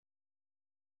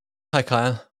Hi,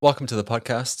 Kyle. Welcome to the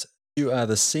podcast. You are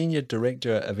the Senior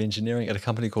Director of Engineering at a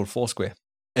company called Foursquare.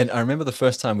 And I remember the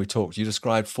first time we talked, you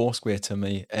described Foursquare to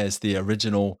me as the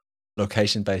original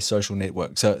location based social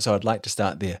network. So I'd like to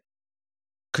start there.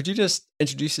 Could you just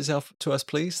introduce yourself to us,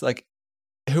 please? Like,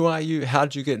 who are you? How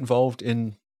did you get involved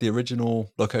in the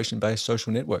original location based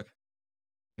social network?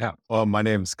 Yeah. Well, my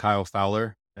name's Kyle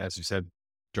Fowler, as you said,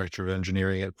 Director of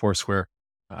Engineering at Foursquare.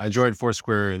 I joined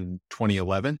Foursquare in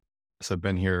 2011. So I've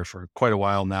been here for quite a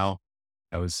while now.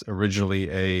 I was originally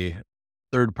a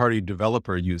third party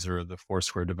developer user of the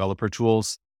Foursquare developer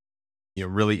tools,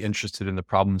 really interested in the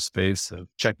problem space of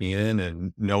checking in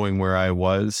and knowing where I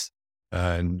was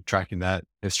and tracking that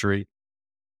history.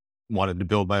 Wanted to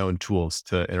build my own tools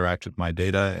to interact with my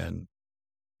data and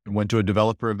went to a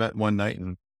developer event one night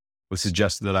and was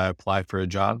suggested that I apply for a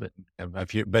job. And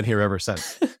been here ever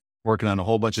since, working on a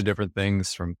whole bunch of different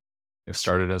things from,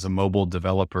 started as a mobile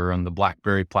developer on the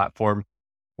BlackBerry platform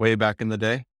way back in the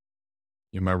day.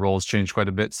 My role has changed quite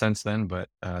a bit since then, but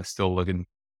still looking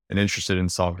and interested in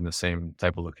solving the same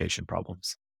type of location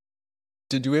problems.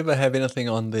 Did you ever have anything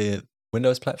on the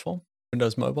Windows platform,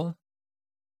 Windows Mobile?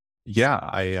 Yeah,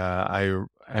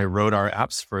 I wrote our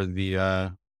apps for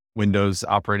the Windows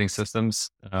operating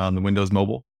systems on the Windows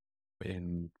Mobile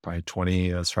in probably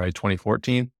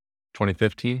 2014,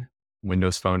 2015,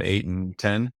 Windows Phone 8 and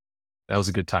 10. That was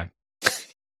a good time.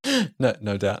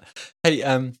 No doubt. Hey,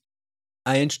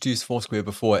 I introduced Foursquare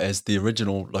before as the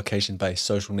original location-based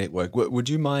social network. Would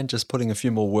you mind just putting a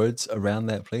few more words around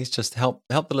that, please? Just help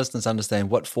the listeners understand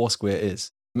what Foursquare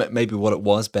is, maybe what it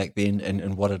was back then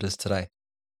and what it is today.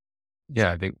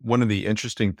 Yeah, I think one of the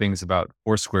interesting things about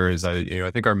Foursquare is I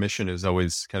think our mission has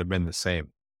always kind of been the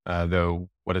same, though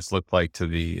what it's looked like to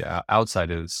the outside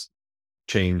has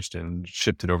changed and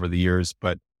shifted over the years,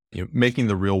 but making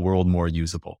the real world more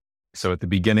usable. So at the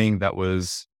beginning, that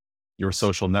was your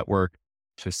social network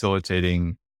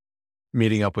facilitating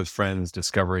meeting up with friends,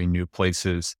 discovering new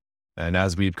places. And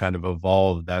as we've kind of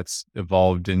evolved, that's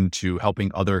evolved into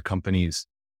helping other companies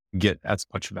get as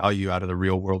much value out of the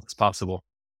real world as possible,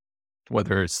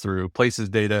 whether it's through places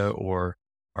data or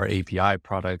our API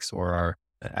products or our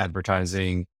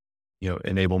advertising,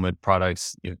 enablement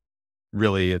products.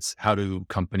 Really, it's how do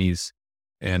companies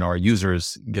and our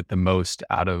users get the most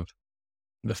out of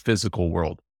the physical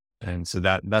world. And so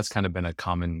that's kind of been a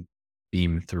common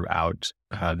theme throughout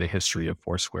the history of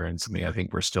Foursquare and something I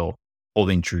think we're still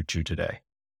holding true to today.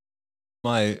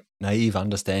 My naive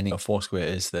understanding of Foursquare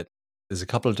is that there's a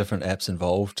couple of different apps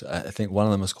involved. I think one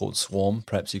of them is called Swarm.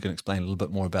 Perhaps you can explain a little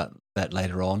bit more about that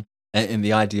later on. And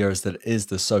the idea is that it is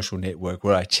the social network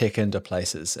where I check into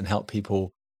places and help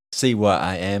people see where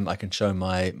I am. I can show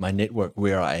my network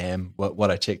where I am,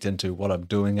 what I checked into, what I'm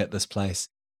doing at this place.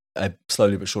 I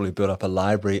slowly but surely build up a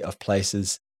library of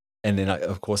places. And then,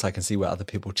 of course, I can see where other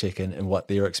people check in and what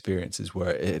their experiences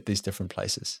were at these different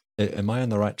places. Am I on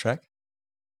the right track?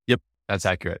 Yep, that's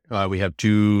accurate. We have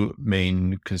two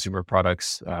main consumer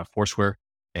products, Foursquare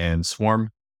and Swarm.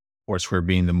 Foursquare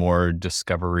being the more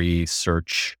discovery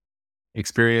search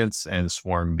experience and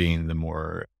Swarm being the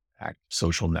more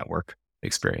social network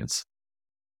experience.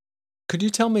 Could you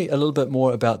tell me a little bit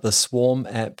more about the Swarm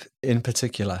app in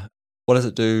particular? What does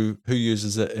it do? Who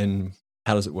uses it? And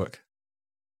how does it work?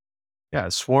 Yeah,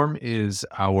 Swarm is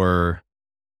our,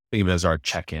 think of it as our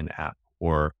check-in app,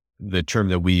 or the term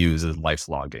that we use is life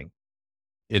logging.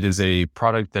 It is a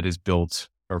product that is built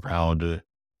around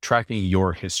tracking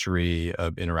your history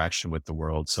of interaction with the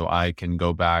world. So I can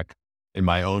go back in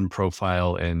my own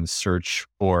profile and search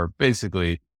for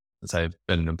basically, since I've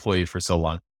been an employee for so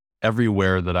long,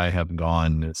 everywhere that I have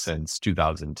gone since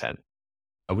 2010,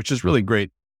 which is really great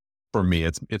for me.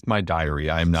 It's my diary.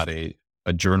 I'm not a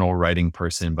journal writing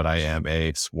person, but I am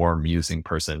a Swarm using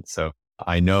person. So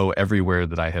I know everywhere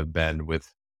that I have been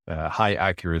with high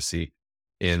accuracy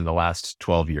in the last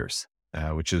 12 years,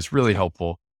 which is really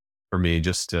helpful for me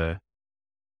just to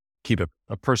keep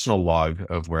a personal log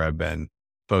of where I've been,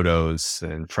 photos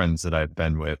and friends that I've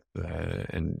been with,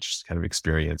 and just kind of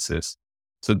experiences.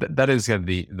 So that is kind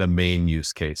of the main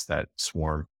use case that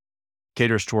Swarm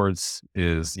caters towards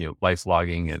is, life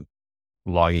logging and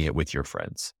logging it with your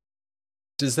friends.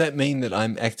 Does that mean that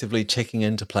I'm actively checking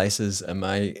into places? Am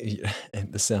I,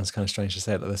 and this sounds kind of strange to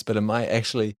say it like this, but am I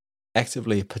actually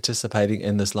actively participating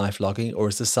in this life logging, or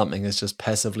is this something that's just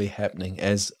passively happening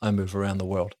as I move around the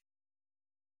world?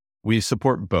 We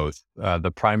support both.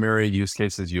 The primary use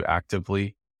case is you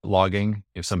actively logging.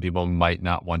 If some people might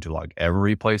not want to log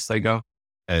every place they go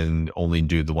and only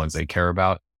do the ones they care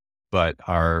about, but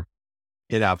our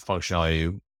in-app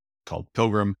functionality called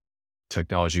Pilgrim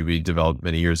technology we developed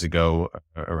many years ago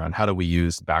around how do we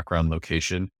use background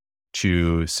location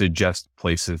to suggest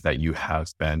places that you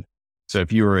have been. So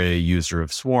if you are a user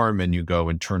of Swarm and you go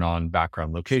and turn on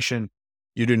background location,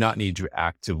 you do not need to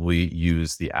actively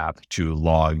use the app to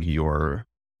log your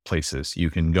places. You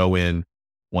can go in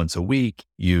once a week.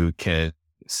 You can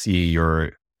see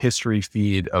your history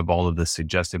feed of all of the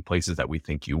suggested places that we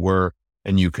think you were,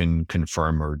 and you can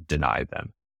confirm or deny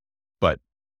them. But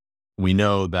we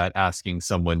know that asking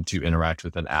someone to interact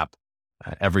with an app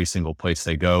every single place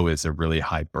they go is a really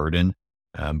high burden.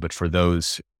 But for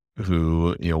those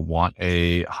who want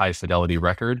a high fidelity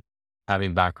record,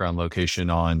 having background location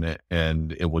on,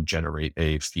 and it will generate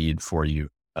a feed for you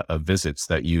of visits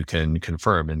that you can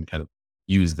confirm and kind of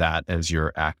use that as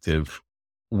your active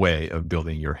way of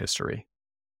building your history.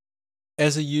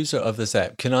 As a user of this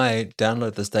app, can I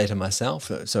download this data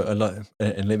myself? So a lot,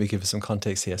 and let me give you some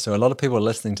context here. So a lot of people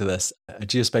listening to this are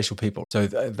geospatial people. So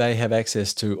they have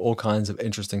access to all kinds of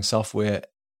interesting software.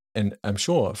 And I'm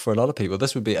sure for a lot of people,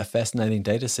 this would be a fascinating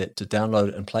data set to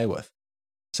download and play with.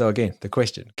 So again, the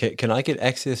question, can I get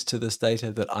access to this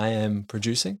data that I am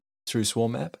producing through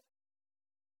Swarm app?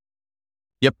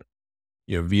 Yep.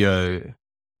 Via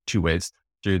two ways,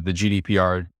 through the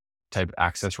GDPR type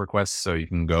access requests. So you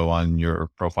can go on your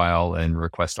profile and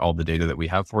request all the data that we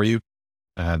have for you.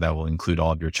 That will include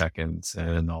all of your check-ins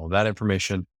and all of that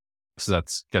information. So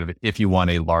that's kind of, if you want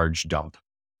a large dump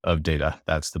of data,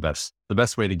 that's the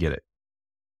best way to get it.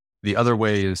 The other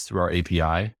way is through our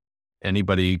API.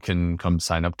 Anybody can come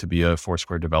sign up to be a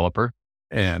Foursquare developer.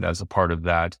 And as a part of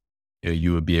that,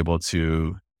 you would be able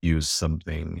to use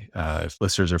something, if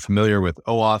listeners are familiar with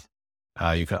OAuth,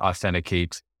 you can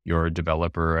authenticate your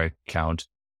developer account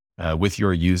with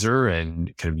your user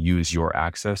and kind of use your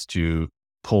access to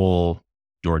pull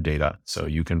your data. So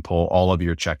you can pull all of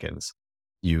your check-ins.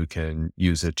 You can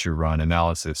use it to run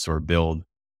analysis or build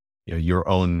your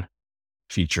own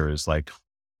features. Like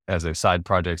as a side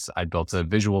project, I built a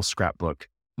visual scrapbook.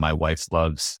 My wife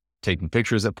loves taking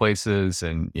pictures at places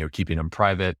and keeping them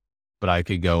private. But I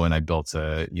could go and I built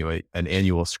an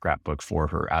annual scrapbook for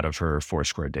her out of her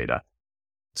Foursquare data.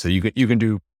 So you can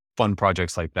do fun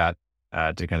projects like that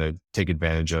to kind of take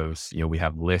advantage of. We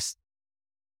have lists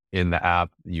in the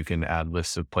app. You can add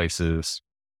lists of places,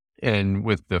 and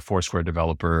with the Foursquare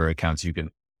developer accounts, you can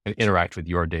interact with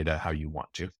your data how you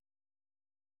want to.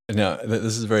 Now,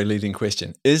 this is a very leading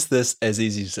question. Is this as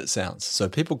easy as it sounds? So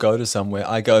people go to somewhere.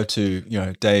 I go to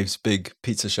Dave's big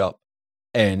pizza shop,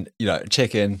 and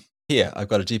check in. Here, I've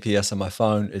got a GPS on my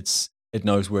phone. It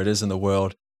knows where it is in the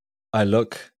world. I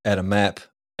look at a map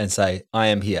and say, I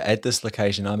am here at this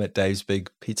location. I'm at Dave's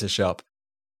big pizza shop.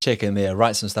 Check in there,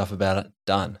 write some stuff about it.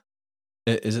 Done.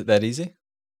 Is it that easy?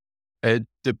 It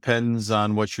depends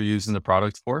on what you're using the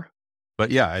product for.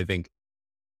 But yeah, I think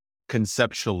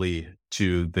conceptually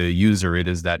to the user, it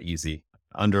is that easy.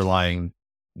 Underlying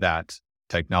that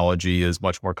technology is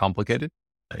much more complicated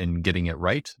in getting it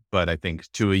right. But I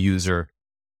think to a user,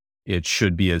 it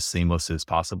should be as seamless as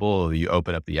possible. You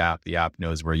open up the app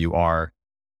knows where you are,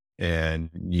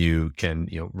 and you can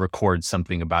record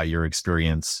something about your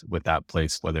experience with that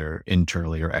place, whether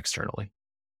internally or externally.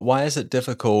 Why is it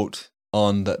difficult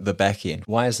on the back end?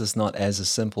 Why is this not as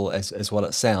simple as what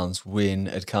it sounds when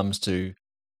it comes to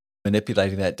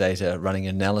manipulating that data, running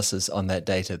analysis on that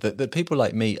data that people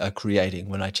like me are creating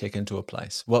when I check into a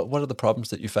place? What are the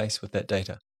problems that you face with that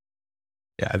data?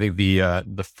 Yeah, I think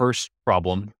the first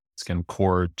problem, it's kind of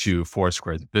core to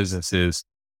Foursquare's business, is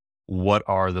what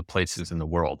are the places in the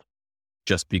world?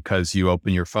 Just because you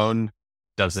open your phone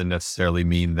doesn't necessarily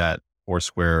mean that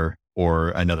Foursquare or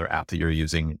another app that you're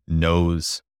using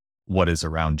knows what is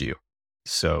around you.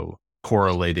 So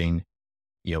correlating,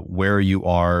 where you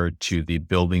are to the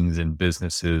buildings and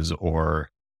businesses or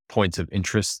points of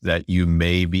interest that you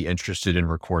may be interested in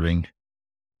recording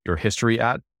your history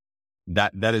at,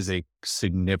 that is a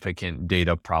significant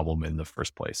data problem in the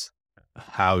first place.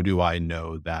 How do I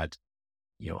know that,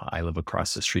 I live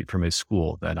across the street from a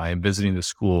school, that I am visiting the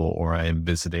school, or I am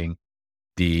visiting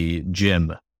the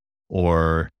gym,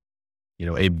 or,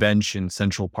 a bench in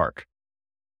Central Park?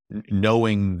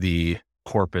 Knowing the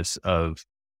corpus of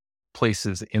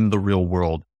places in the real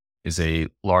world is a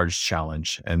large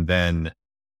challenge. And then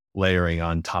layering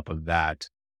on top of that,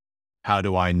 how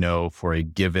do I know for a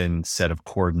given set of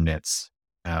coordinates,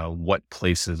 what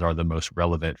places are the most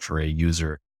relevant for a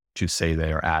user to say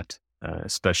they are at?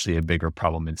 Especially a bigger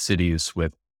problem in cities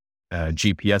with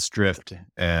GPS drift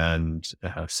and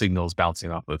signals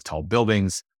bouncing off of tall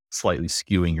buildings, slightly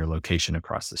skewing your location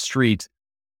across the street.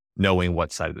 Knowing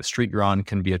what side of the street you're on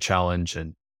can be a challenge,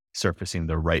 and surfacing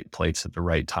the right place at the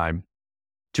right time.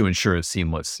 to ensure a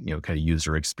seamless, kind of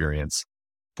user experience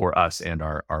for us and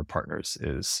our partners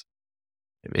is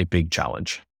a big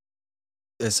challenge.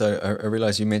 So I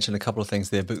realize you mentioned a couple of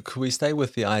things there, but could we stay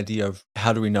with the idea of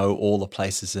how do we know all the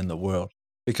places in the world?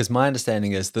 Because my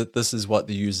understanding is that this is what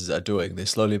the users are doing. They're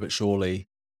slowly but surely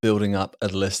building up a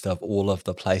list of all of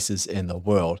the places in the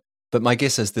world. But my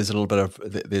guess is there's a little bit of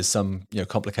there's some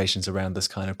complications around this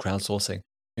kind of crowdsourcing.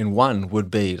 And one would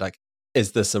be like,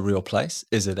 is this a real place?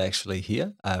 Is it actually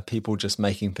here? Are people just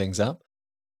making things up?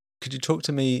 Could you talk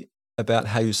to me about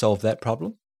how you solve that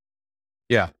problem?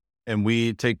 Yeah. And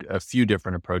we take a few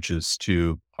different approaches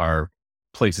to our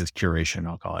places curation,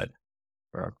 I'll call it,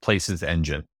 or our places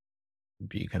engine,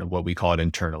 be kind of what we call it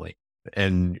internally.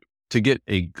 And to get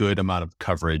a good amount of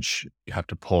coverage, you have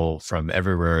to pull from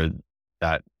everywhere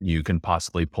that you can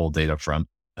possibly pull data from,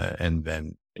 and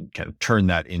then kind of turn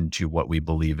that into what we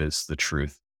believe is the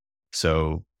truth.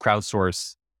 So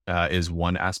crowdsource is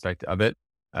one aspect of it,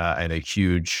 and a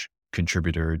huge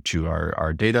contributor to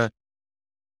our data.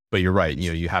 But you're right,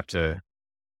 you have to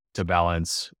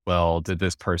balance, well, did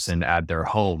this person add their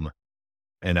home?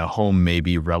 And a home may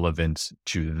be relevant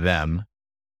to them,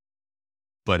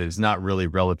 but is not really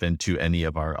relevant to any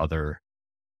of our other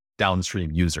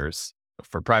downstream users.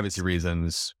 For privacy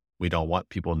reasons, we don't want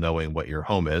people knowing what your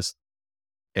home is.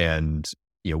 And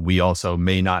we also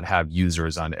may not have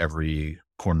users on every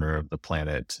corner of the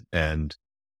planet. And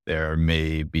there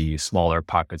may be smaller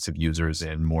pockets of users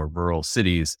in more rural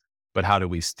cities, but how do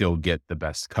we still get the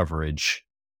best coverage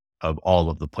of all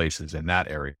of the places in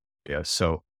that area?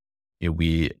 So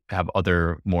we have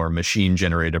other more machine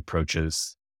generated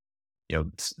approaches,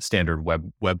 standard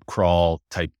web crawl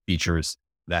type features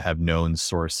that have known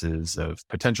sources of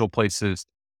potential places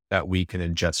that we can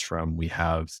ingest from. We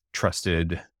have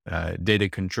trusted data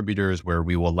contributors where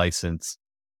we will license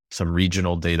some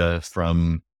regional data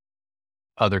from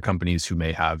other companies who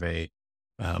may have a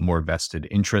more vested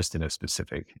interest in a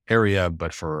specific area,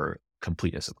 but for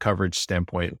completeness of coverage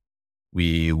standpoint,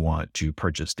 we want to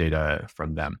purchase data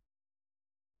from them.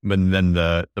 But then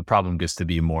the problem gets to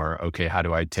be more, okay, how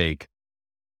do I take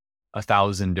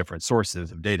 1,000 different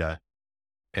sources of data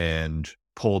and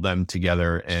pull them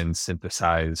together and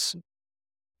synthesize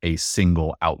a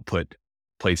single output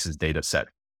places data set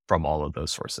from all of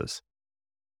those sources?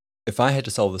 If I had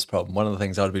to solve this problem, one of the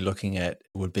things I would be looking at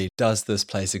would be, does this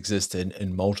place exist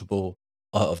in multiple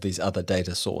of these other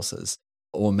data sources?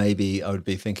 Or maybe I would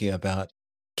be thinking about,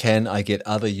 can I get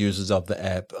other users of the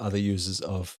app, other users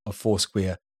of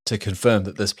Foursquare to confirm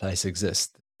that this place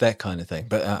exists? That kind of thing.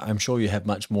 But I'm sure you have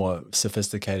much more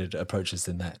sophisticated approaches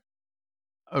than that.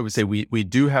 I would say we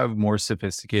do have more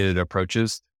sophisticated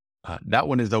approaches. That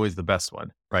one is always the best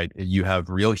one, right? You have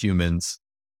real humans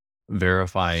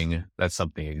verifying that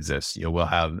something exists. We'll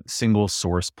have single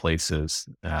source places,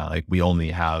 like we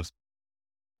only have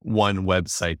one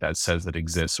website that says it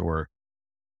exists or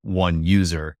one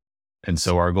user. And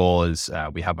so our goal is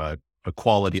we have a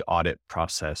quality audit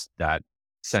process that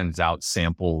sends out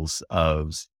samples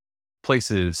of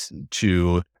places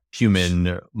to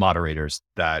human moderators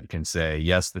that can say,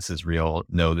 yes, this is real.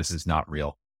 No, this is not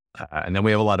real. And then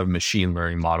we have a lot of machine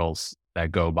learning models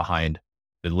that go behind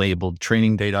the labeled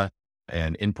training data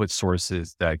and input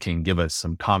sources that can give us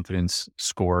some confidence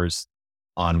scores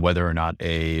on whether or not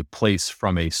a place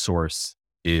from a source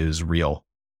is real.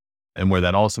 And where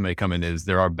that also may come in is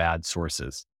there are bad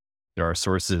sources. There are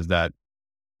sources that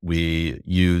we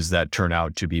use that turn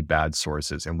out to be bad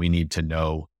sources, and we need to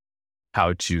know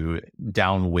how to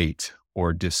downweight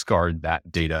or discard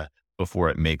that data before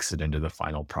it makes it into the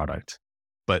final product.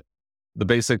 But the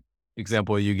basic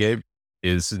example you gave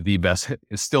is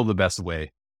still the best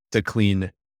way to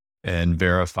clean and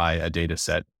verify a data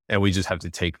set. And we just have to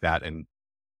take that and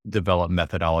develop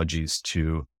methodologies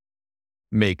to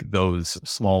make those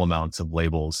small amounts of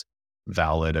labels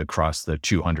valid across the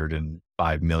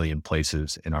 205 million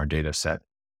places in our data set.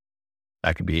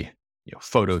 That could be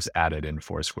photos added in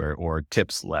Foursquare, or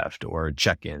tips left, or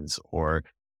check-ins, or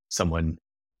someone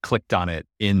clicked on it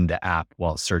in the app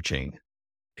while searching.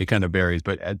 It kind of varies,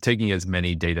 but taking as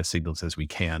many data signals as we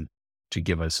can to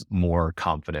give us more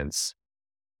confidence.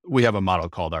 We have a model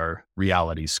called our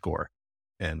reality score,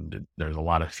 and there's a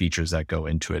lot of features that go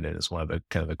into it. And it's one of the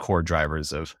kind of the core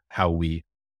drivers of how we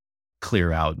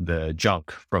clear out the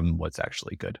junk from what's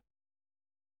actually good.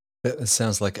 That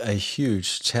sounds like a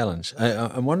huge challenge.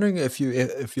 I'm wondering if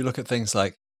you look at things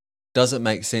like, does it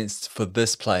make sense for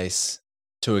this place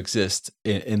to exist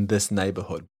in this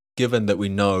neighborhood, given that we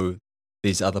know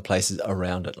these other places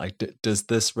around it? Like, does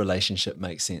this relationship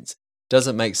make sense? Does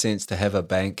it make sense to have a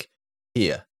bank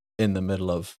here in the middle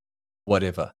of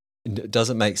whatever? Does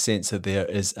it make sense that there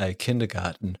is a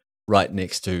kindergarten right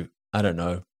next to, I don't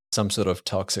know, some sort of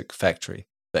toxic factory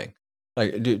thing?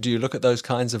 Like, do you look at those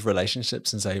kinds of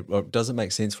relationships and say, well, does it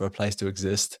make sense for a place to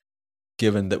exist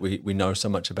given that we know so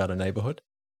much about a neighborhood?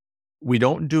 We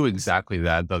don't do exactly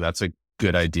that, though that's a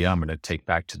good idea. I'm going to take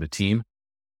back to the team.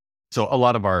 So a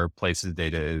lot of our places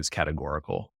data is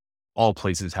categorical. All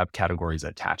places have categories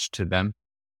attached to them.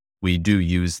 We do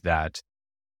use that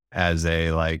as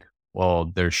a like, well,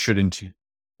 there shouldn't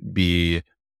be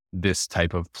this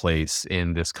type of place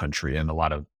in this country, and a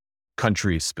lot of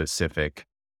country specific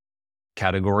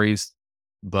categories,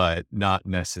 but not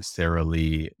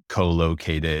necessarily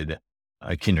co-located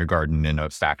a kindergarten and a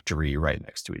factory right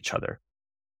next to each other.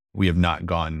 We have not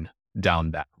gone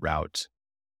down that route.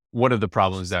 One of the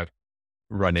problems that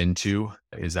run into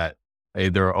is that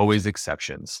there are always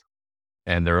exceptions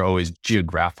and there are always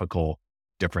geographical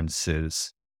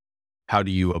differences. How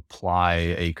do you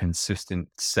apply a consistent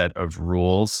set of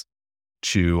rules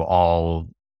to all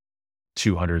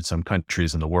 200 some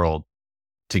countries in the world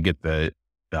to get the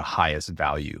highest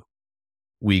value?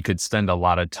 We could spend a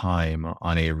lot of time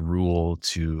on a rule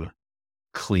to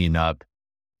clean up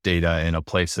data in a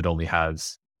place that only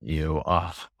has,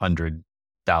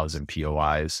 100,000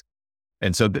 POIs.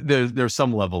 And so there's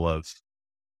some level of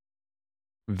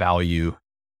value.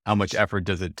 How much effort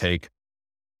does it take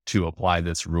to apply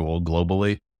this rule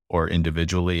globally or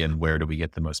individually? And where do we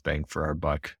get the most bang for our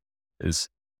buck is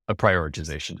a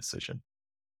prioritization decision.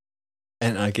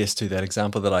 And I guess to that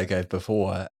example that I gave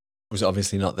before was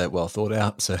obviously not that well thought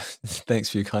out. So thanks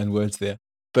for your kind words there.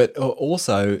 But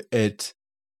also, it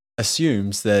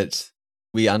assumes that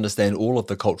we understand all of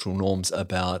the cultural norms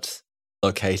about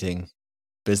locating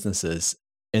businesses,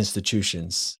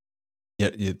 institutions,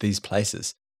 these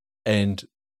places. And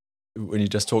when you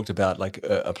just talked about like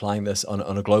applying this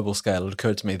on a global scale, it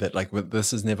occurred to me that like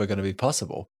this is never going to be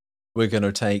possible. We're going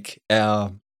to take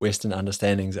our Western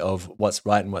understandings of what's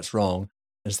right and what's wrong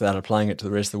and start applying it to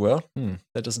the rest of the world.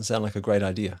 That doesn't sound like a great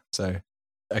idea. So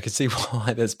I could see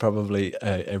why that's probably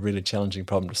a really challenging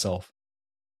problem to solve.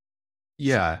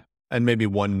 Yeah. And maybe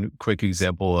one quick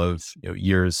example of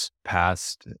years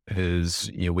past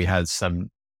is we had some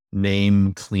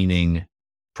name cleaning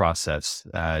process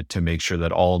to make sure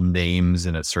that all names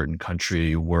in a certain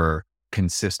country were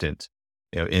consistent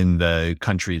in the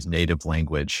country's native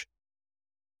language.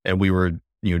 And we were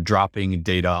dropping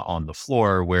data on the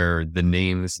floor where the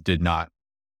names did not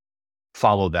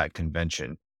follow that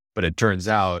convention. But it turns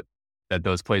out that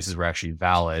those places were actually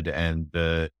valid and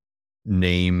the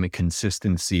name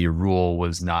consistency rule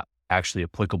was not actually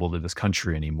applicable to this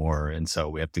country anymore. And so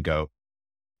we have to go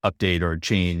update or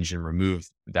change and remove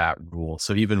that rule.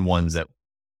 So even ones that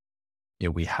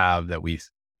we have that we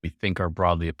think are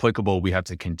broadly applicable, we have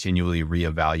to continually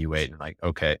reevaluate and like,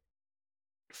 okay,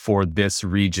 for this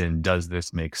region, does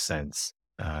this make sense?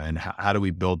 And how do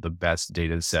we build the best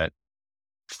data set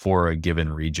for a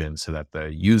given region so that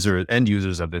the end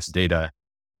users of this data,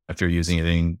 if you're using it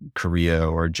in Korea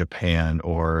or Japan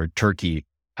or Turkey,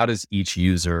 how does each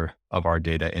user of our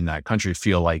data in that country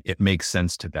feel like it makes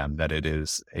sense to them that it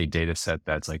is a data set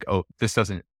that's like, oh, this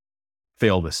doesn't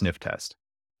fail the sniff test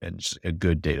and just a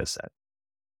good data set?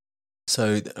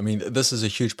 So, I mean, this is a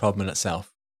huge problem in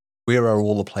itself. Where are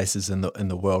all the places in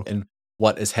the world and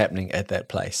what is happening at that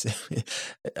place?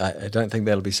 I don't think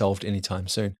that'll be solved anytime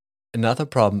soon. Another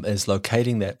problem is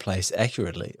locating that place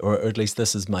accurately, or at least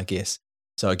this is my guess.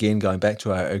 So again, going back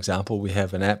to our example, we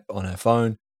have an app on our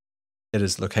phone. It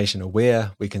is location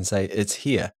aware. We can say it's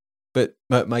here. But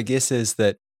my guess is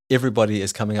that everybody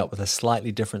is coming up with a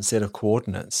slightly different set of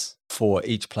coordinates for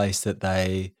each place that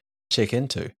they check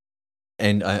into.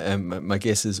 And my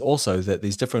guess is also that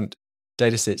these different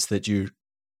data sets that you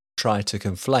try to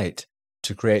conflate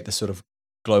to create the sort of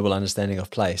global understanding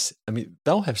of place, I mean,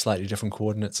 they'll have slightly different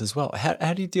coordinates as well.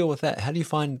 How do you deal with that? How do you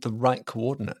find the right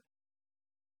coordinate?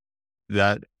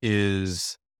 That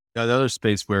is another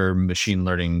space where machine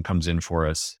learning comes in for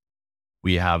us.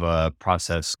 We have a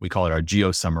process, we call it our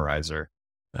GeoSummarizer.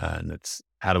 And it's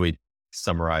how do we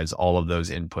summarize all of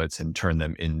those inputs and turn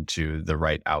them into the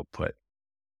right output?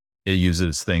 It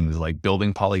uses things like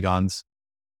building polygons.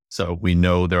 So we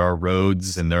know there are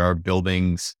roads and there are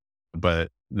buildings, but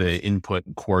the input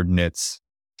coordinates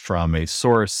from a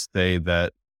source say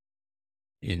that,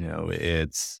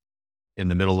 it's in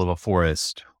the middle of a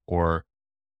forest or,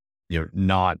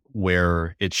 not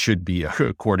where it should be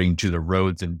according to the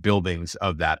roads and buildings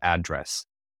of that address.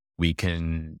 We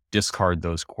can discard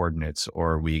those coordinates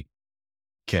or we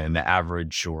can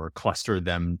average or cluster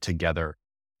them together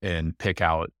and pick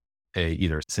out a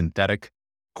either synthetic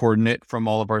coordinate from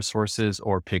all of our sources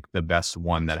or pick the best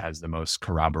one that has the most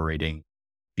corroborating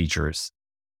features.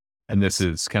 And this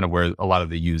is kind of where a lot of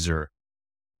the user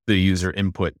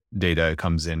input data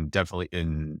comes in, definitely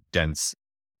in dense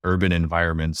urban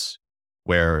environments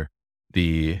where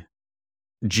the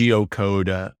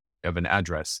geocode of an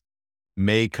address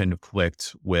may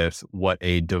conflict with what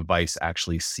a device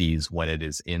actually sees when it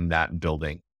is in that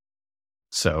building.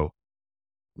 So,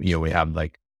 we have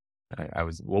like, I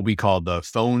was what we call the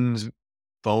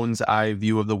phone's eye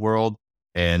view of the world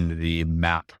and the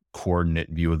map coordinate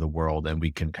view of the world. And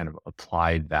we can kind of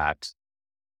apply that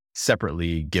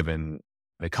separately given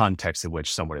the context in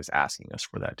which someone is asking us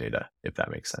for that data, if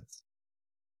that makes sense.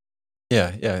 Yeah,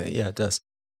 it does.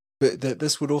 But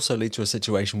this would also lead to a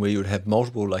situation where you would have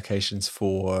multiple locations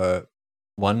for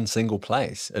one single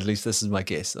place. At least this is my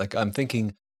guess. Like I'm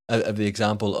thinking of the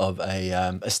example of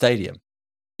a stadium.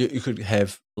 You could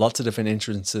have lots of different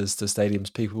entrances to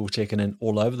stadiums, people checking in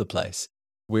all over the place.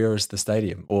 Where is the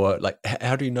stadium? Or like,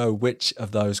 how do you know which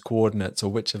of those coordinates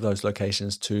or which of those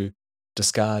locations to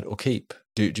discard or keep?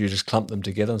 Do you just clump them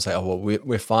together and say, oh, well,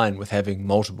 we're fine with having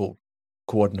multiple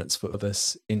coordinates for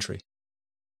this entry?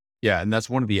 Yeah, and that's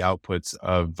one of the outputs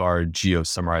of our geo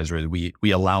summarizer.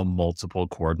 We allow multiple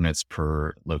coordinates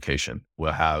per location.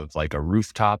 We'll have like a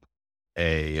rooftop,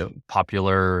 a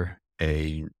popular,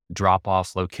 a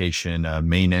drop-off location, a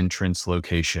main entrance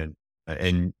location,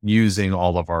 and using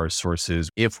all of our sources.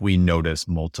 If we notice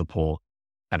multiple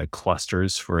kind of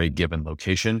clusters for a given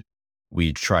location,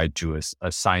 we try to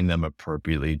assign them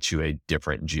appropriately to a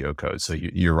different geocode. So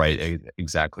you're right,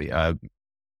 exactly.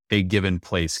 A given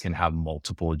place can have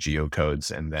multiple geocodes,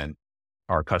 and then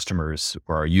our customers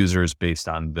or our users, based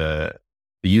on the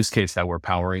use case that we're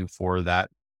powering for that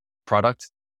product,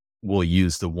 will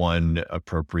use the one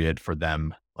appropriate for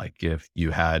them. Like if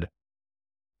you had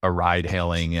a ride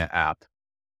hailing app,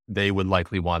 they would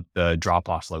likely want the drop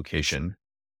off location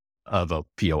of a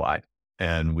POI,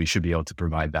 and we should be able to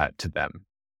provide that to them,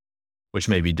 which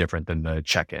may be different than the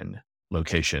check-in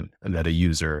location and that a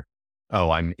user, oh,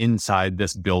 I'm inside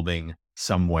this building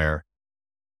somewhere,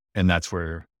 and that's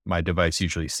where my device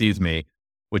usually sees me,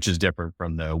 which is different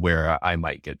from the where I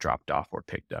might get dropped off or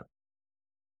picked up.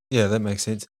 Yeah, that makes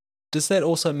sense. Does that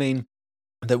also mean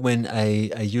that when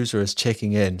a user is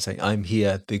checking in, saying, I'm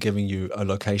here, they're giving you a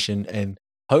location, and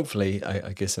hopefully,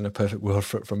 I guess in a perfect world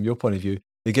from your point of view,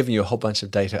 they're giving you a whole bunch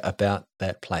of data about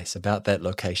that place, about that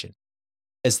location.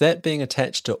 Is that being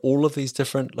attached to all of these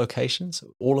different locations,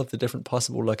 all of the different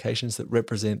possible locations that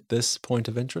represent this point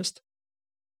of interest?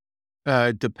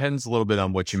 It depends a little bit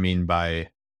on what you mean by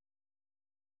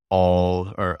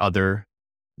all or other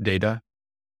data.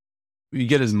 We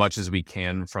get as much as we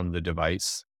can from the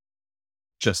device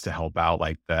just to help out,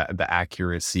 like the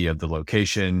accuracy of the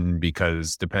location,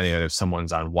 because depending on if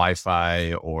someone's on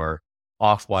Wi-Fi or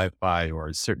off Wi-Fi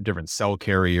or certain different cell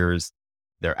carriers,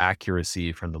 their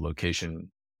accuracy from the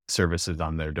location services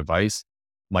on their device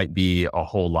might be a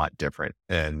whole lot different.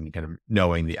 And kind of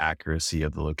knowing the accuracy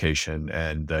of the location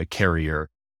and the carrier,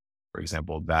 for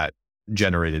example, that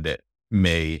generated it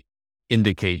may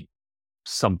indicate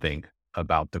something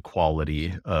about the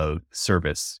quality of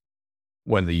service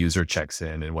when the user checks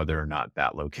in and whether or not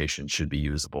that location should be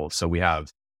usable. So we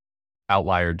have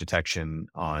outlier detection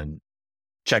on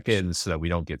check-ins so that we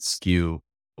don't get skew.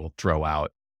 We'll throw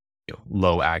out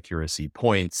low accuracy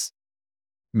points,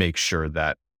 make sure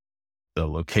that the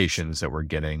locations that we're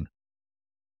getting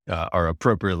are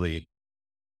appropriately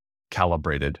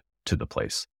calibrated to the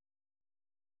place.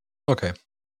 Okay.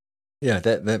 Yeah,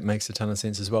 that makes a ton of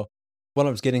sense as well. What I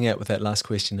was getting at with that last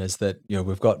question is that,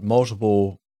 we've got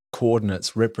multiple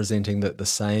coordinates representing the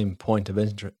same point of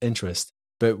interest,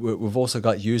 but we've also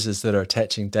got users that are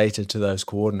attaching data to those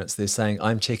coordinates. They're saying,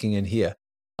 I'm checking in here.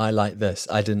 I like this.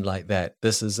 I didn't like that.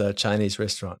 This is a Chinese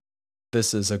restaurant.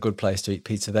 This is a good place to eat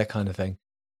pizza, that kind of thing.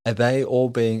 Are they all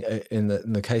being, in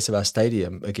the case of our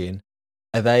stadium again,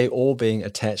 are they all being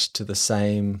attached to the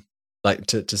same, like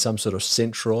to some sort of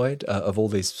centroid of all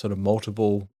these sort of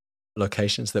multiple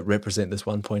locations that represent this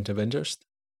one point of interest?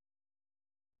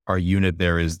 Our unit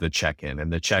there is the check-in,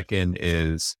 and the check-in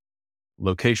is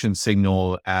location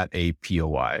signal at a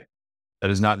POI. That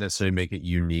does not necessarily make it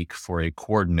unique for a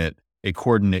coordinate. A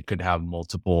coordinate could have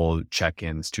multiple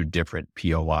check-ins to different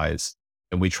POIs,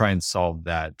 and we try and solve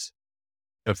that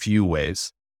a few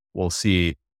ways. We'll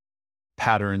see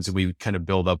patterns, and we kind of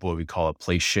build up what we call a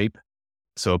place shape.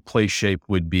 So a place shape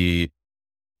would be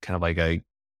kind of like a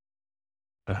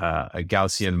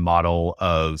Gaussian model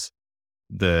of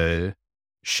the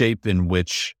shape in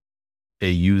which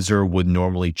a user would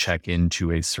normally check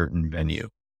into a certain venue.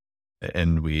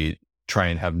 And we try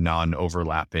and have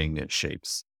non-overlapping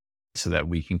shapes so that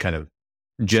we can kind of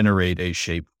generate a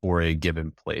shape for a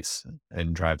given place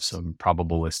and drive some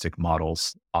probabilistic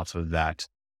models off of that.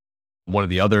 One of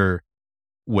the other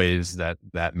ways that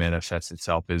that manifests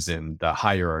itself is in the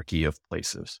hierarchy of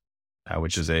places,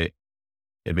 which is a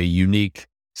unique,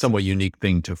 somewhat unique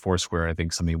thing to Foursquare. I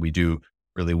think something we do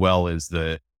really well is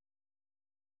the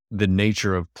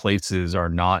nature of places are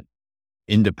not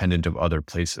independent of other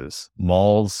places.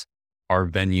 Malls are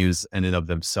venues in and of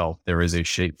themselves. There is a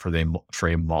shape for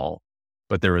a mall,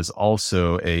 but there is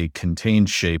also a contained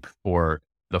shape for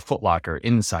the Foot Locker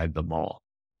inside the mall.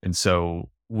 And so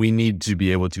we need to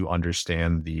be able to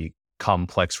understand the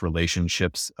complex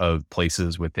relationships of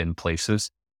places within places.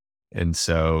 And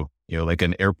so, like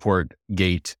an airport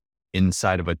gate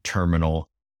inside of a terminal,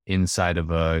 inside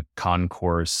of a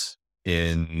concourse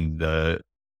in the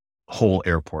whole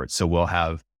airport. So we'll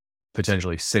have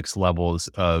potentially 6 levels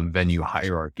of venue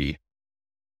hierarchy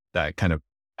that kind of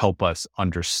help us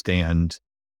understand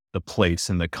the place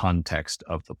and the context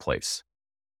of the place.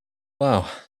 Wow.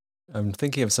 I'm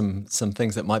thinking of some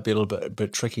things that might be a little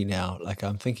bit tricky now. Like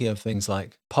I'm thinking of things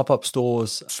like pop-up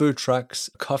stores, food trucks,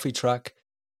 coffee truck.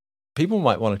 People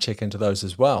might want to check into those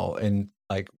as well. And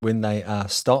like when they are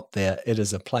stopped there, it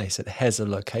is a place, it has a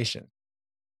location.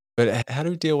 But how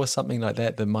do we deal with something like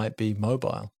that that might be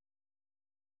mobile?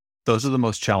 Those are the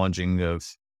most challenging of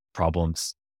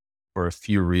problems for a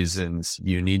few reasons.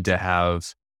 You need to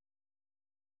have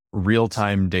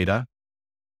real-time data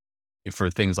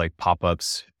for things like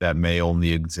pop-ups that may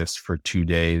only exist for 2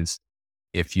 days.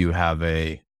 If you have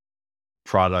a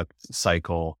product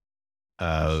cycle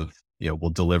of, we'll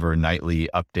deliver nightly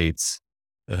updates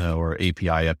or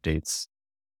API updates,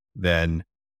 then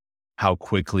how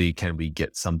quickly can we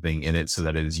get something in it so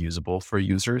that it is usable for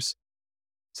users?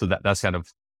 So that's kind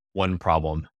of one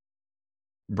problem.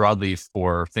 Broadly,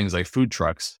 for things like food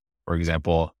trucks, for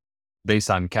example, based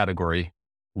on category,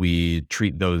 we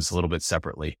treat those a little bit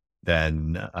separately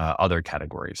than other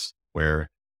categories, where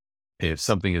if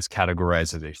something is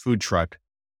categorized as a food truck,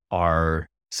 our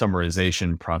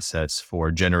summarization process for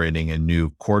generating a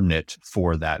new coordinate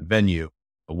for that venue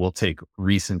will take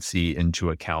recency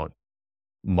into account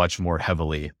much more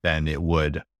heavily than it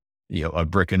would, a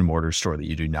brick and mortar store that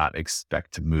you do not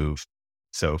expect to move.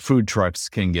 So food trucks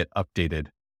can get updated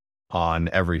on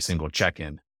every single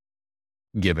check-in,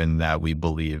 given that we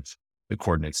believe the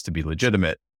coordinates to be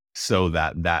legitimate, so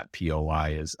that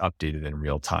POI is updated in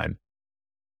real time.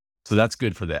 So that's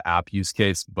good for the app use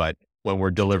case. But when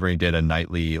we're delivering data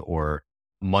nightly or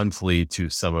monthly to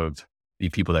some of the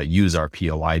people that use our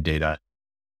POI data,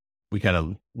 we kind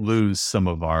of lose some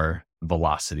of our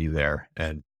velocity there.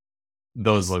 And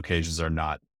those locations are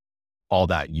not all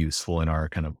that useful in our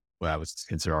kind of what I would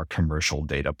consider our commercial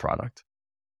data product.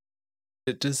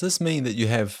 Does this mean that you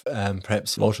have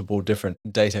perhaps multiple different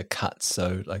data cuts?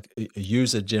 So like a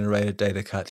user generated data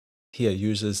cut here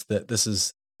uses that this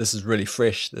is really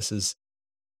fresh, this is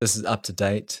up to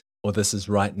date, or this is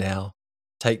right now.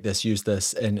 Take this, use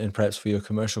this, and perhaps for your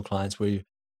commercial clients where you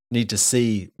need to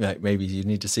see, like maybe you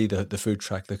need to see the food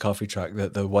truck, the coffee truck,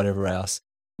 the whatever else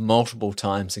multiple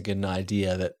times to get an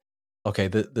idea that, okay,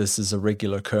 this is a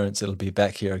regular occurrence. It'll be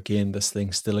back here again. This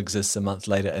thing still exists a month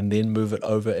later, and then move it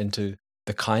over into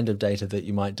the kind of data that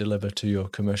you might deliver to your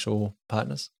commercial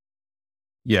partners.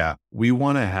 Yeah, we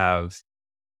want to have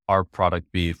our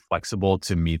product be flexible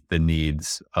to meet the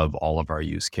needs of all of our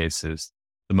use cases.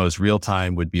 The most real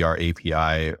time would be our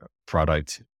API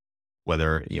product,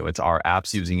 whether it's our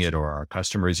apps using it or our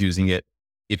customers using it.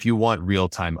 If you want real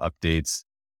time updates,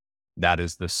 that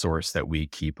is the source that we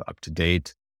keep up to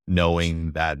date,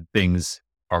 knowing that things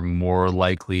are more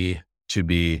likely to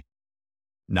be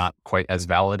not quite as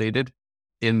validated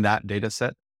in that data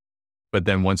set. But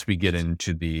then once we get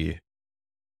into the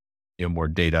more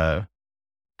data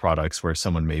products where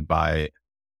someone may buy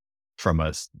from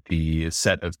us the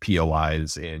set of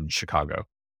POIs in Chicago,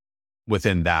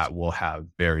 within that we'll have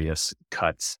various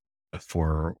cuts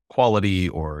for quality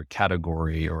or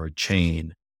category or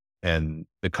chain. And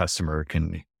the customer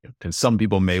can, because some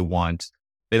people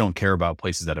they don't care about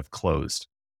places that have closed,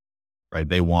 right?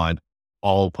 They want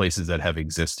all places that have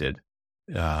existed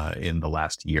in the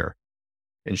last year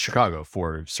in Chicago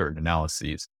for certain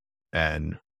analyses.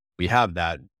 And we have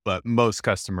that, but most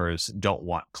customers don't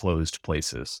want closed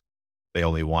places. They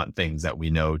only want things that we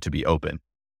know to be open,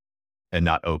 and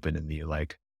not open in the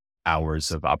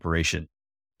hours of operation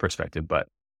perspective, but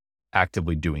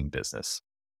actively doing business.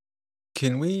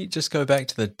 Can we just go back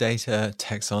to the data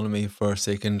taxonomy for a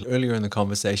second? Earlier in the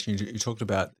conversation, you talked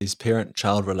about these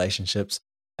parent-child relationships,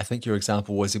 I think your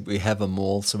example was if we have a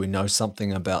mall, so we know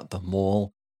something about the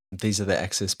mall. These are the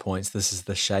access points. This is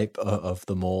the shape of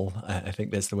the mall. I think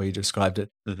that's the way you described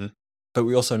it. Hmm. But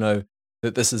we also know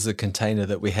that this is a container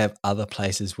that we have other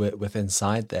places with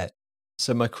inside that.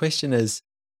 So my question is,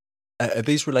 are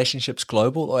these relationships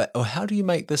global, or how do you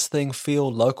make this thing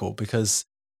feel local? Because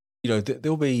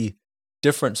there'll be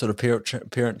different sort of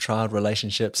parent-child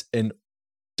relationships in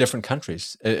different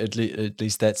countries. At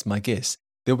least that's my guess.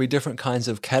 There'll be different kinds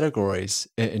of categories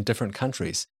in different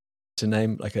countries. To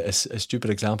name like a stupid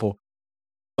example,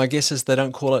 my guess is they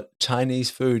don't call it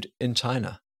Chinese food in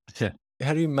China. Yeah.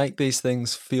 How do you make these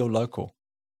things feel local?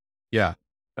 Yeah.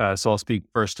 So I'll speak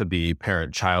first to the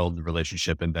parent-child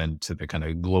relationship and then to the kind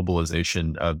of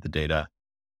globalization of the data.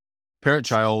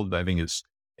 Parent-child, I think, is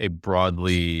a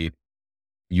broadly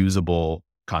usable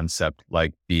concept.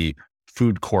 Like the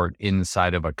food court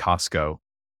inside of a Costco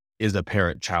is a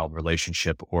parent-child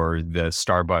relationship, or the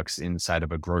Starbucks inside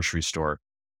of a grocery store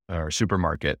or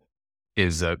supermarket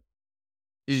is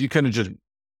you kind of just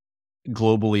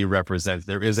globally represents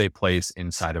there is a place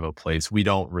inside of a place. We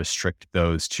don't restrict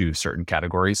those to certain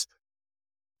categories.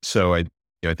 So I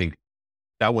think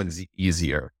that one's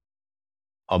easier.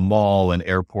 A mall and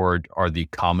airport are the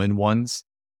common ones,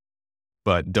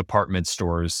 but department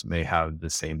stores may have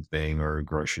the same thing, or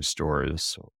grocery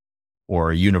stores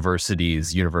or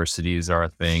universities. Universities are a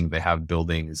thing. They have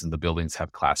buildings and the buildings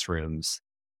have classrooms.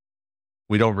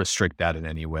 We don't restrict that in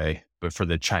any way. But for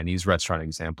the Chinese restaurant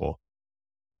example,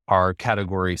 our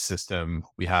category system,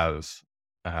 we have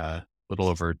a little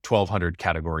over 1,200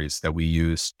 categories that we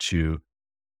use to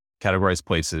categorize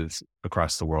places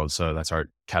across the world. So that's our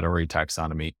category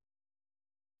taxonomy.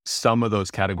 Some of those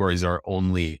categories are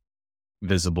only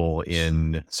visible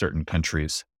in certain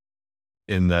countries.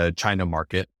 In the China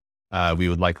market, we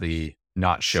would likely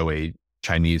not show a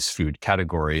Chinese food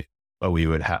category, but we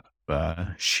would have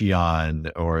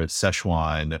Xi'an or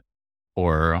Szechuan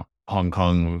or Hong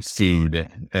Kong food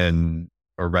and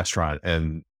or restaurant,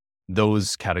 and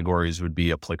those categories would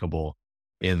be applicable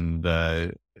in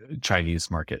the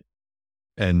Chinese market.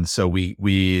 And so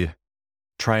we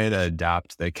try to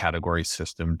adapt the category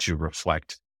system to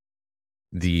reflect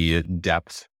the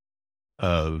depth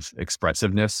of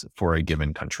expressiveness for a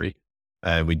given country.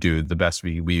 And we do the best.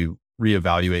 We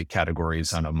reevaluate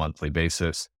categories on a monthly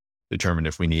basis, determine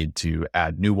if we need to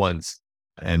add new ones,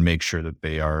 and make sure that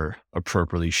they are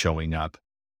appropriately showing up.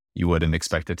 You wouldn't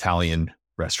expect Italian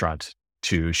restaurant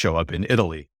to show up in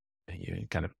Italy. You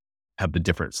kind of have the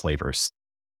different flavors.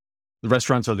 The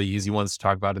restaurants are the easy ones to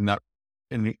talk about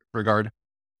in regard,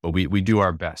 but we do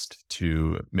our best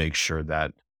to make sure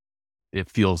that it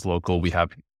feels local. We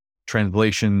have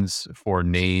translations for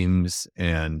names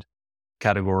and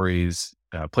categories,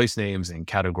 place names and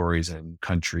categories and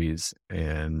countries,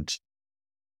 and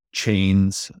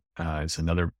chains is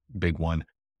another big one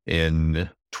in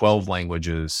 12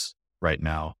 languages right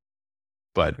now,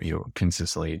 but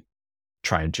consistently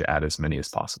trying to add as many as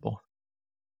possible.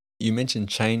 You mentioned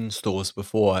chain stores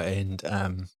before, and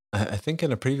I think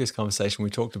in a previous conversation we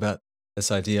talked about this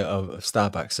idea of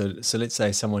Starbucks. So let's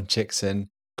say someone checks in,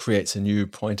 creates a new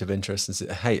point of interest, and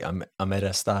says, "Hey, I'm at a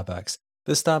Starbucks."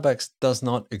 This Starbucks does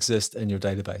not exist in your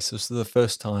database. This is the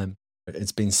first time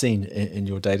it's been seen in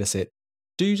your data set.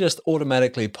 Do you just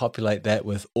automatically populate that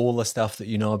with all the stuff that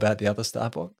you know about the other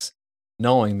Starbucks,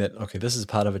 knowing that okay, this is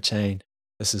part of a chain,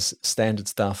 this is standard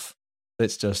stuff.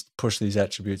 Let's just push these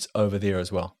attributes over there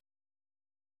as well.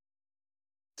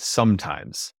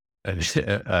 Sometimes,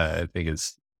 I think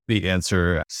is the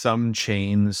answer. Some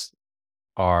chains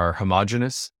are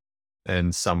homogenous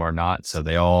and some are not. So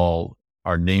they all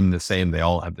are named the same. They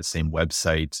all have the same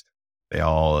website. They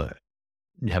all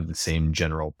have the same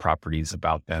general properties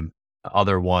about them.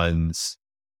 Other ones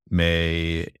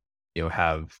may,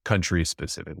 have country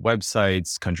specific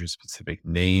websites, country specific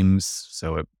names.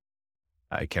 So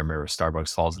I can't remember if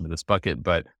Starbucks falls into this bucket,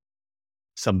 but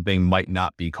something might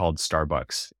not be called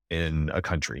Starbucks in a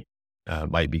country,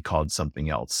 might be called something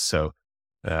else. So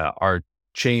our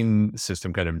chain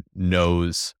system kind of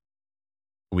knows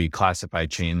we classify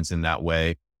chains in that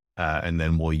way, and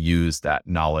then we'll use that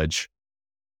knowledge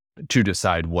to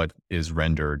decide what is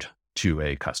rendered to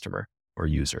a customer or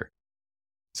user.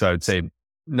 So I would say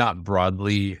not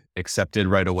broadly accepted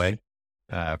right away.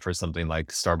 For something like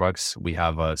Starbucks, we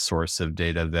have a source of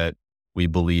data that we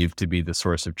believe to be the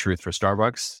source of truth for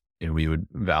Starbucks, and we would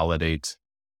validate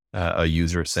a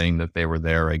user saying that they were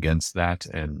there against that,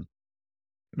 and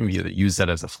we either use that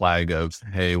as a flag of,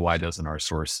 hey, why doesn't our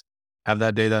source have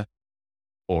that data,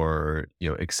 or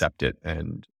accept it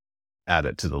and add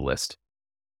it to the list.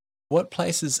 What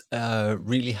places are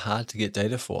really hard to get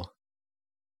data for?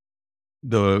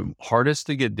 The hardest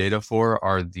to get data for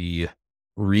are the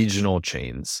regional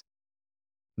chains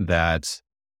that,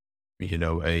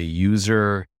 a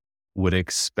user would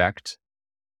expect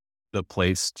the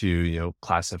place to,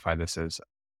 classify this as,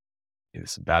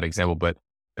 it's a bad example, but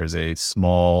there's a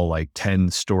small, like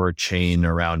 10 store chain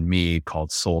around me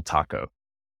called Soul Taco.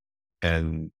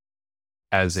 And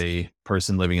as a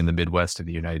person living in the Midwest of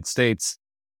the United States,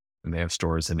 and they have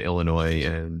stores in Illinois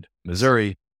and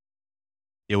Missouri,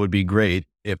 it would be great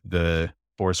if the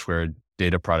Foursquare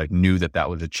data product knew that that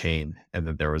was a chain and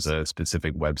that there was a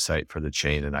specific website for the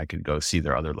chain and I could go see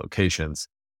their other locations.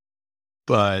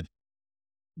 But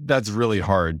that's really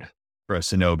hard for us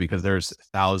to know because there's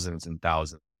thousands and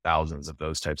thousands of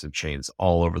those types of chains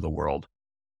all over the world.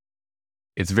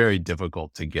 It's very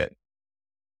difficult to get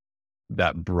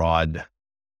that broad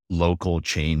local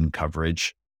chain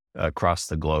coverage across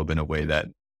the globe in a way that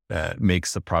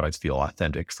makes the product feel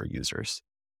authentic for users.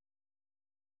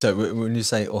 So when you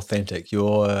say authentic,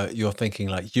 you're thinking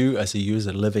like you as a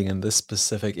user living in this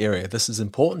specific area. This is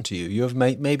important to you.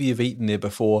 Maybe you've eaten there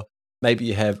before. Maybe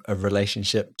you have a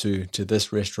relationship to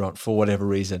this restaurant for whatever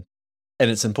reason,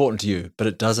 and it's important to you. But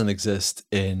it doesn't exist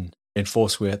in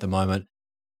Foursquare at the moment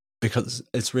because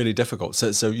it's really difficult.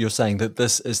 So you're saying that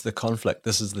this is the conflict.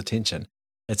 This is the tension.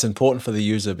 It's important for the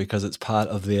user because it's part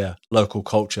of their local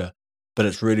culture, but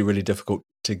it's really really difficult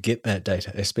to get that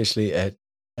data, especially at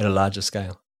a larger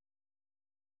scale.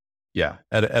 Yeah.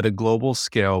 At a global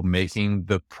scale, making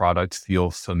the product feel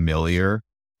familiar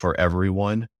for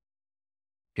everyone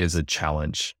is a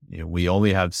challenge. We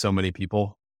only have so many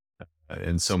people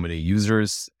and so many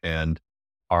users, and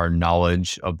our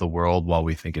knowledge of the world, while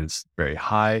we think is very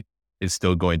high, is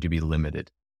still going to be limited.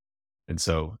 And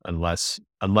so unless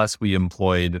we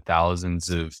employed thousands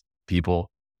of people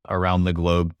around the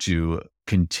globe to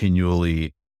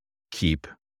continually keep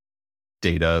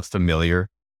data familiar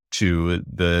to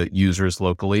the users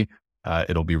locally,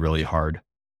 it'll be really hard.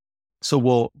 So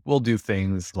we'll do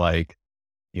things like,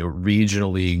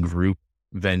 regionally group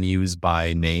venues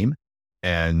by name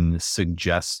and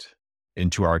suggest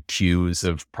into our queues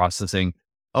of processing,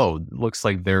 oh, looks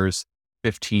like there's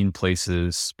 15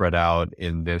 places spread out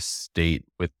in this state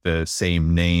with the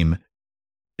same name.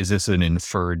 Is this an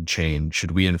inferred chain?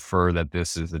 Should we infer that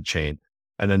this is a chain?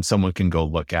 And then someone can go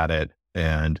look at it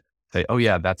and say, oh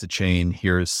yeah, that's a chain.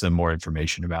 Here's some more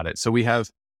information about it. So we have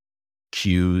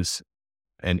queues,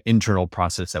 an internal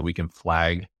process that we can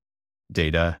flag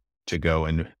data to go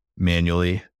and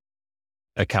manually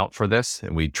account for this.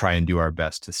 And we try and do our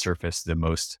best to surface the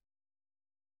most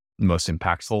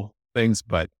impactful things.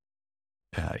 But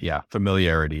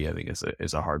familiarity, I think,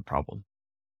 is a hard problem.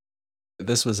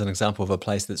 This was an example of a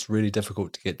place that's really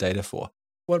difficult to get data for.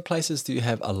 What places do you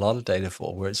have a lot of data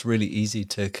for where it's really easy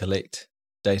to collect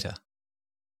data?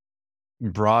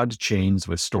 Broad chains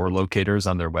with store locators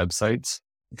on their websites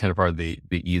kind of are the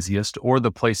easiest, or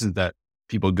the places that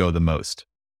people go the most.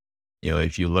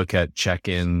 If you look at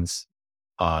check-ins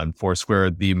on Foursquare,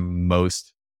 the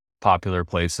most popular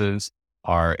places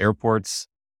are airports,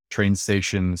 train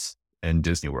stations, and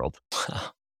Disney World.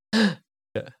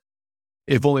 Yeah.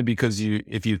 If only because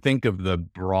if you think of the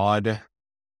broad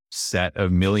set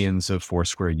of millions of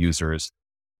Foursquare users,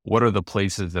 what are the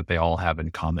places that they all have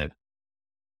in common?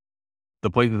 The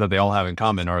places that they all have in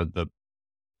common are the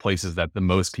places that the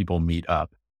most people meet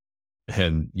up,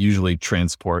 and usually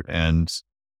transport and,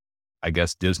 I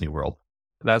guess, Disney World.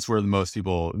 That's where the most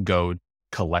people go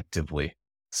collectively.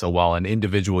 So while an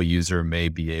individual user may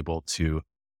be able to,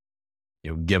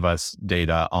 give us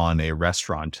data on a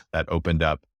restaurant that opened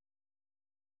up,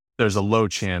 there's a low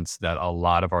chance that a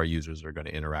lot of our users are going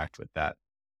to interact with that.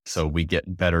 So we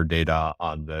get better data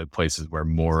on the places where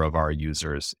more of our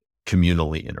users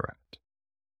communally interact.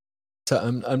 So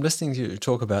I'm listening to you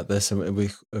talk about this,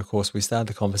 and of course we started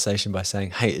the conversation by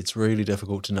saying, "Hey, it's really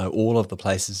difficult to know all of the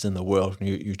places in the world." And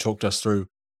you talked us through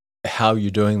how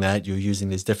you're doing that. You're using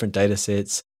these different data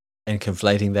sets and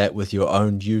conflating that with your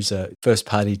own user first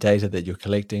party data that you're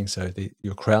collecting. So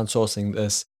you're crowdsourcing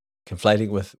this,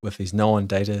 conflating with these known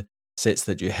data sets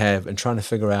that you have, and trying to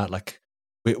figure out like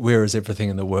where is everything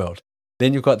in the world.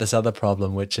 Then you've got this other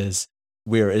problem, which is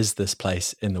where is this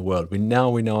place in the world? We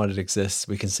know it exists.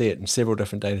 We can see it in several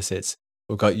different data sets.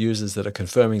 We've got users that are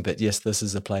confirming that yes, this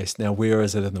is a place. Now, where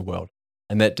is it in the world?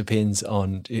 And that depends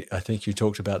on, I think you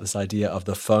talked about this idea of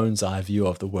the phone's eye view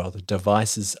of the world, the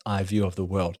device's eye view of the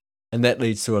world. And that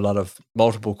leads to a lot of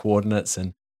multiple coordinates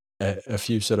and a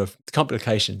few sort of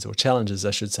complications or challenges,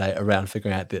 I should say, around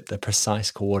figuring out the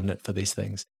precise coordinate for these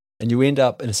things. And you end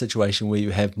up in a situation where you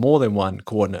have more than one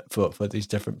coordinate for these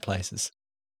different places.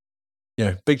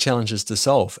 big challenges to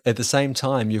solve. At the same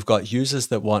time, you've got users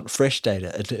that want fresh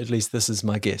data. At least this is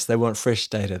my guess. They want fresh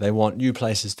data. They want new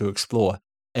places to explore.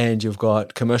 And you've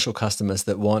got commercial customers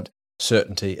that want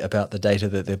certainty about the data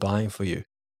that they're buying for you.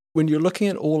 When you're looking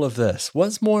at all of this,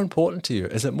 what's more important to you?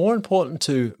 Is it more important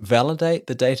to validate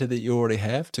the data that you already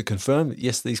have, to confirm that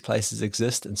yes, these places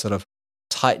exist and sort of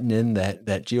tighten in that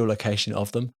geolocation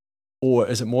of them? Or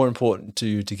is it more important to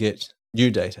you to get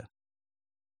new data?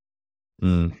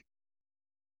 Mm.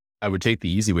 I would take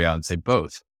the easy way out and say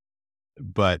both.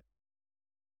 But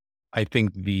I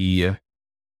think the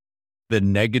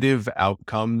negative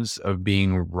outcomes of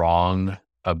being wrong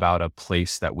about a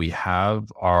place that we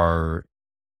have are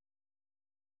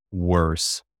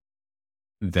worse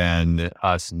than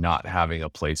us not having a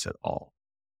place at all.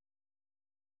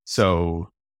 So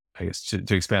I guess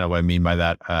to expand on what I mean by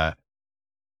that,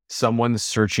 someone's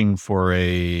searching for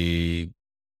they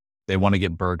want to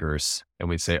get burgers, and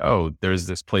we say, oh, there's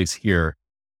this place here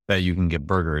that you can get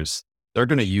burgers. They're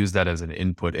going to use that as an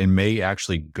input and may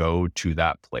actually go to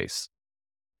that place.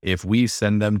 If we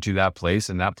send them to that place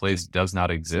and that place does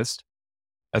not exist,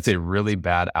 that's a really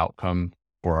bad outcome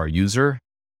for our user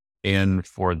and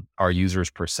for our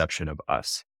user's perception of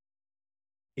us.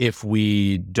 If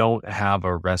we don't have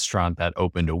a restaurant that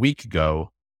opened a week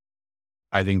ago,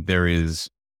 I think there is,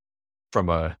 from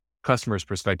a customer's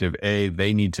perspective,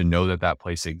 they need to know that that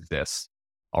place exists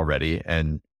already,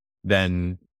 and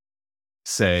then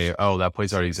say, oh, that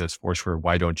place already exists, Foursquare,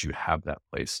 why don't you have that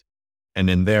place? And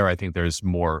in there, I think there's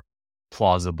more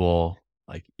plausible,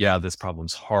 like, yeah, this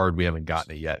problem's hard, we haven't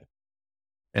gotten it yet.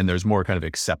 And there's more kind of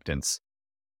acceptance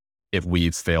if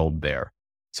we've failed there.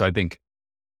 So I think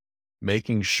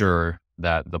making sure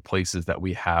that the places that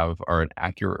we have are an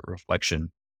accurate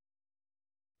reflection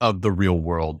of the real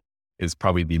world is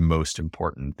probably the most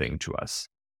important thing to us.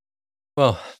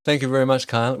 Well, thank you very much,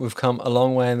 Kyle. We've come a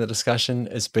long way in the discussion.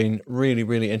 It's been really,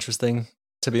 really interesting.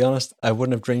 To be honest, I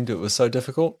wouldn't have dreamed it was so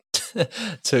difficult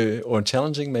or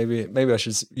challenging. Maybe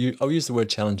I'll use the word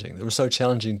challenging. It was so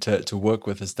challenging to work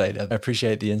with this data. I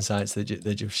appreciate the insights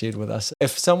that you've shared with us.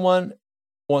 If someone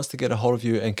wants to get a hold of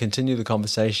you and continue the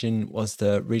conversation, wants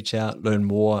to reach out, learn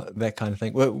more, that kind of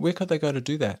thing, where could they go to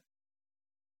do that?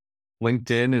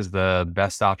 LinkedIn is the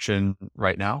best option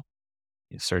right now.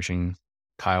 You're searching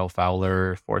Kyle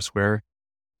Fowler, Foursquare.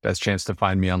 Best chance to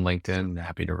find me on LinkedIn.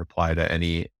 Happy to reply to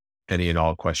any and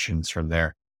all questions from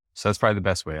there. So that's probably the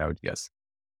best way, I would guess.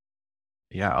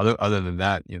 Yeah. Other than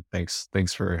that,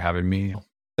 thanks for having me.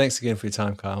 Thanks again for your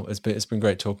time, Kyle. It's been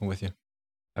great talking with you.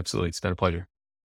 Absolutely, it's been a pleasure.